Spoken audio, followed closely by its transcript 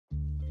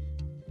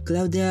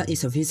Claudia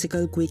is a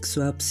physical quick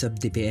swap sub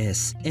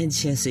DPS, and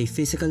she has a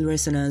physical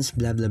resonance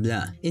blah blah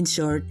blah. In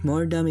short,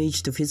 more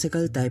damage to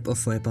physical type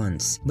of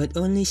weapons. But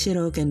only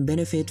Shiro can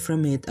benefit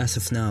from it as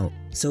of now.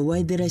 So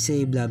why did I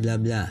say blah blah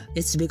blah?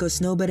 It's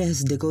because nobody has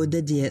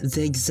decoded yet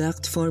the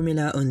exact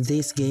formula on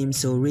this game,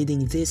 so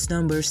reading these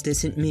numbers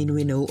doesn't mean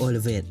we know all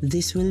of it.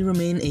 This will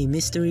remain a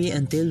mystery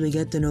until we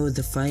get to know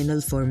the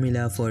final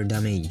formula for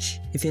damage.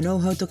 If you know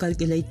how to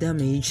calculate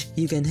damage,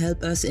 you can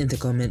help us in the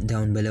comment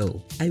down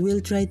below. I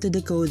will try to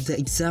decode the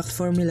exact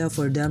formula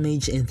for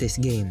damage in this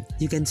game.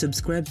 You can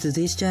subscribe to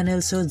this channel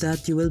so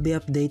that you will be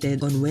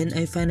updated on when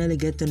I finally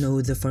get to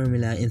know the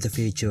formula in the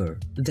future.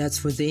 That's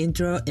for the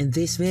intro, and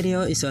this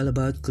video is all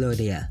about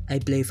Claudia. I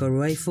play for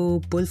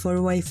waifu, pull for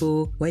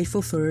waifu,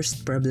 waifu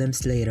first,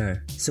 problems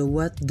later. So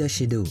what does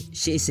she do?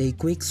 She is a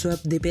quick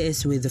swap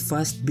DPS with a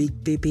fast big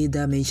PP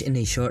damage in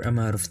a short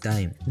amount of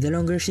time. The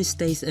longer she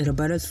stays in the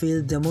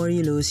battlefield, the more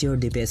you lose your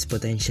DPS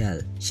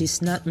potential.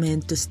 She's not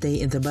meant to stay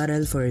in the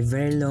battle for a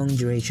very long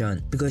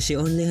duration because she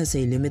only has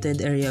a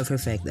limited area of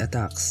effect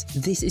attacks.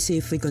 This is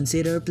if we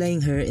consider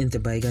playing her in the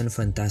Bygone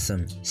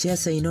Phantasm. She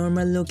has a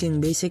normal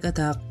looking basic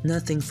attack,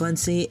 nothing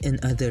fancy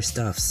and other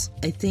stuffs.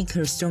 I think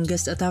her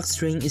strongest attack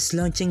string is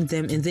launching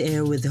them in the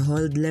air with the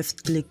hold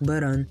left click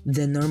button,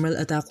 then normal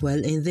attack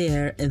while in the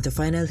air, and the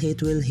final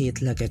hit will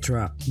hit like a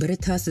truck. But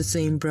it has the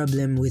same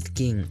problem with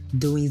King.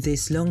 Doing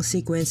this long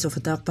sequence of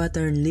attack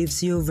pattern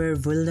leaves you very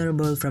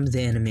vulnerable from the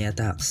enemy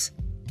attacks.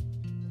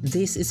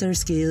 This is her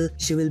skill.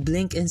 She will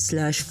blink and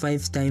slash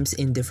 5 times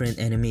in different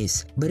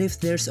enemies, but if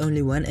there's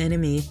only one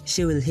enemy,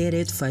 she will hit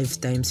it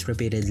 5 times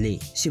repeatedly.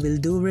 She will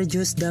do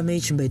reduced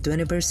damage by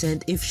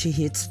 20% if she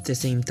hits the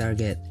same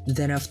target.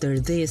 Then after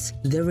this,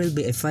 there will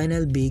be a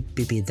final big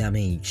PP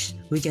damage.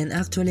 We can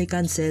actually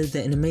cancel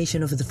the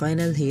animation of the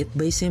final hit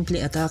by simply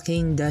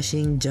attacking,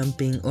 dashing,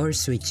 jumping, or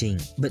switching.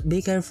 But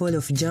be careful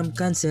of jump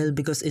cancel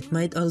because it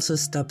might also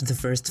stop the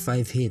first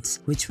 5 hits,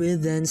 which will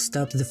then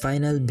stop the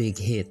final big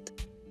hit.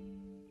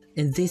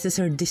 And this is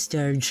her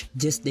discharge,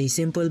 just a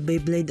simple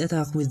Beyblade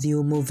attack with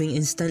you moving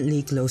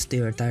instantly close to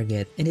your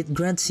target, and it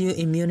grants you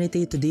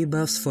immunity to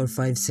debuffs for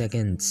 5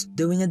 seconds.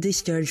 Doing a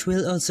discharge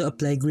will also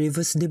apply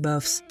grievous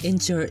debuffs. In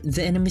short,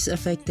 the enemies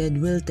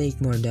affected will take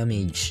more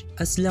damage.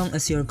 As long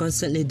as you're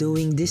constantly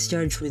doing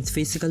discharge with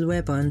physical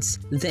weapons,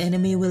 the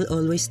enemy will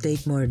always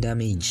take more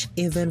damage,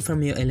 even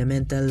from your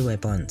elemental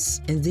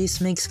weapons. And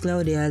this makes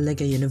Claudia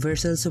like a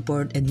universal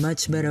support and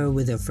much better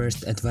with her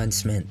first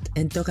advancement.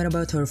 And talking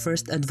about her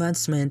first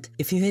advancement,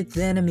 if you hit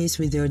the enemies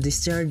with your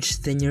discharge,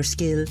 then your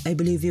skill, I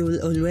believe you will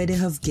already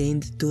have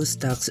gained 2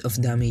 stacks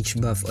of damage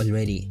buff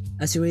already.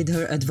 As you read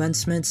her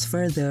advancements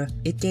further,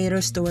 it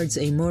caters towards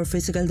a more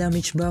physical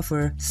damage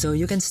buffer, so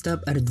you can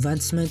stop at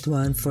advancement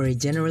 1 for a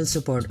general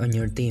support on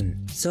your team.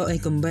 So I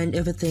combined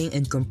everything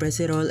and compressed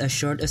it all as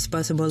short as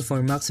possible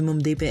for maximum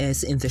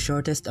DPS in the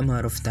shortest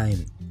amount of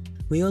time.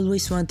 We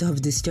always want to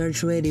have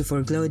discharge ready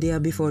for Claudia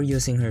before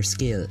using her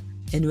skill.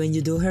 And when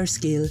you do her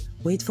skill,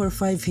 wait for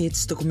 5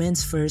 hits to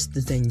commence first,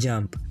 then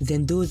jump.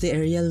 Then do the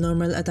aerial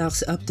normal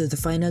attacks up to the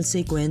final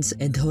sequence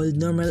and hold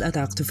normal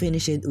attack to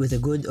finish it with a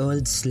good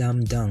old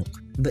slam dunk.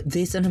 But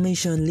this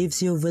animation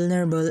leaves you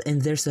vulnerable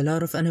and there's a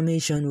lot of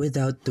animation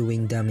without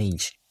doing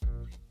damage.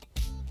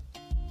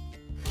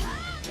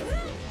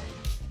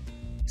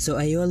 So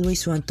I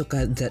always want to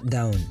cut that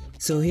down.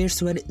 So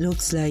here's what it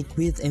looks like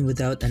with and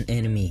without an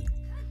enemy.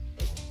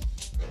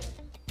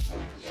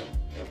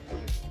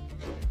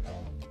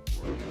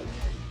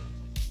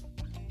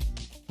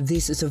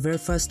 This is a very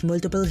fast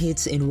multiple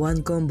hits in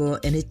one combo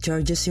and it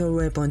charges your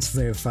weapons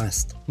very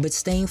fast. But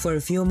staying for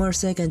a few more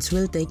seconds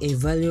will take a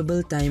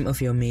valuable time of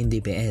your main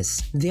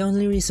DPS. The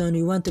only reason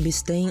you want to be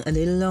staying a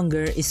little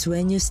longer is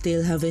when you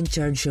still haven't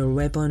charged your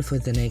weapon for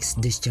the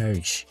next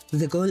discharge.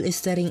 The goal is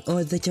setting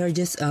all the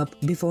charges up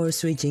before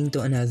switching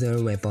to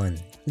another weapon.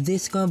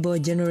 This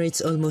combo generates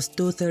almost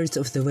 2/3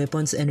 of the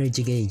weapon's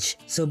energy gauge,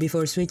 so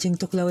before switching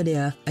to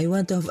Claudia, I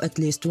want to have at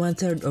least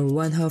 1/3 or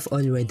 1/2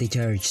 already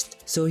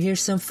charged. So here's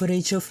some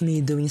footage of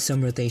me doing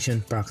some rotation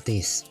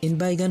practice. In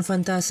Bygone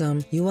Phantasm,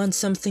 you want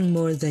something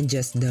more than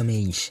just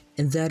damage,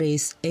 and that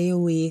is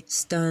AoE,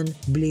 stun,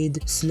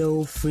 bleed,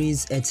 slow,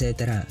 freeze,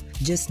 etc.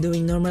 Just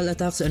doing normal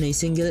attacks on a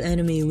single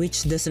enemy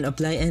which doesn't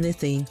apply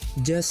anything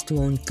just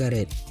won't cut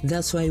it.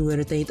 That's why we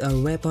rotate our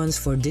weapons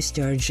for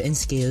discharge and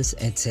skills,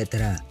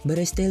 etc. But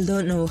I still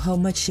don't know how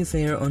much she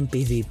fare on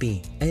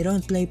PvP. I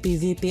don't play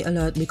PvP a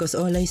lot because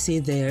all I see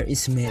there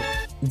is mid.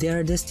 The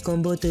hardest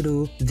combo to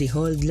do, the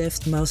hold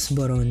left mouse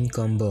button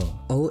combo.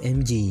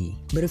 OMG.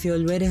 But if you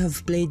already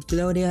have played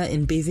Claudia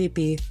in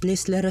PvP,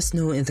 please let us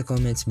know in the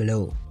comments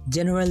below.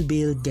 General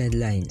Build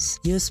Guidelines.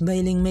 Use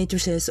Bailing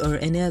matrices or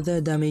any other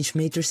damage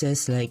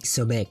matrices like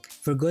Sobek.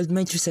 For gold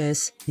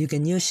matrices, you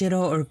can use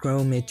Shiro or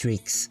Crow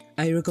matrix.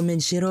 I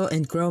recommend Shiro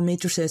and Crow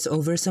matrices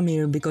over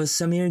Samir because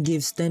Samir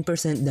gives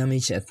 10%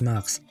 damage at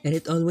max, and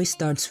it always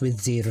starts with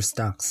 0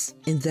 stacks,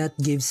 and that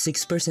gives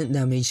 6%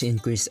 damage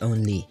increase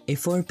only. A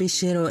 4-piece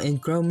Shiro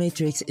and Crow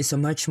matrix is a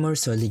much more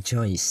solid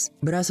choice.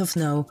 But as of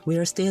now, we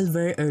are still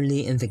very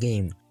early in the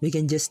game. We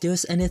can just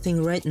use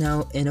anything right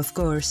now, and of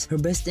course, her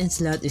best in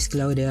slot is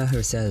Claudia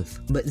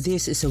herself. But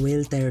this is a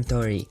whale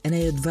territory, and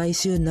I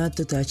advise you not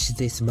to touch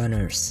these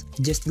banners.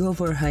 Just go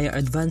for higher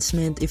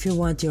advancement if you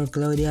want your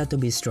Claudia to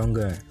be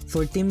stronger.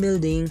 For team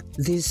building,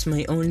 this is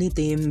my only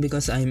team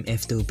because I'm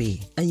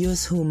F2P. I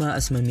use Huma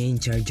as my main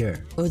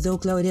charger. Although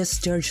Claudia's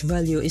charge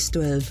value is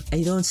 12,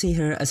 I don't see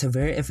her as a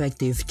very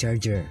effective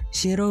charger.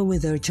 Shiro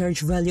with her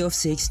charge value of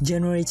 6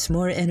 generates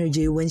more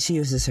energy when she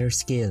uses her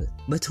skill.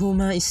 But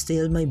Huma is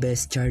still my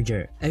best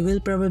charger. I will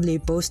probably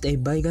post a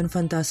Bygone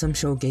Phantasm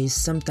showcase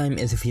sometime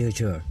in the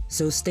future.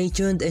 So stay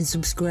tuned and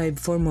subscribe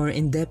for more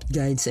in-depth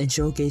guides and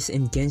showcase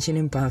in Genshin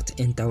Impact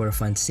and Tower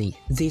Fantasy.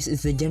 This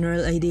is the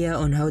general idea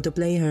on how to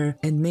play her,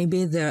 and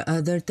maybe there are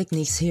other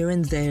techniques here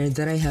and there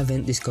that I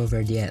haven't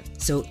discovered yet.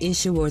 So is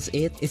she worth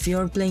it? If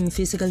you're playing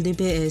physical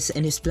DPS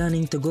and is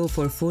planning to go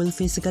for full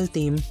physical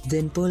team,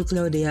 then pull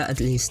Claudia at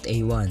least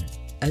A1.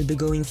 I'll be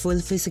going full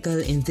physical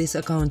in this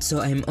account, so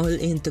I'm all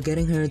in to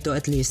getting her to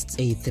at least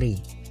A3.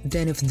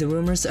 Then if the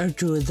rumors are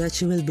true that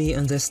she will be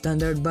on the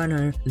standard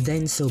banner,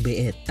 then so be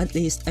it. At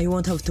least I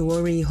won't have to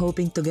worry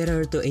hoping to get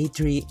her to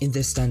A3 in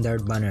the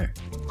standard banner.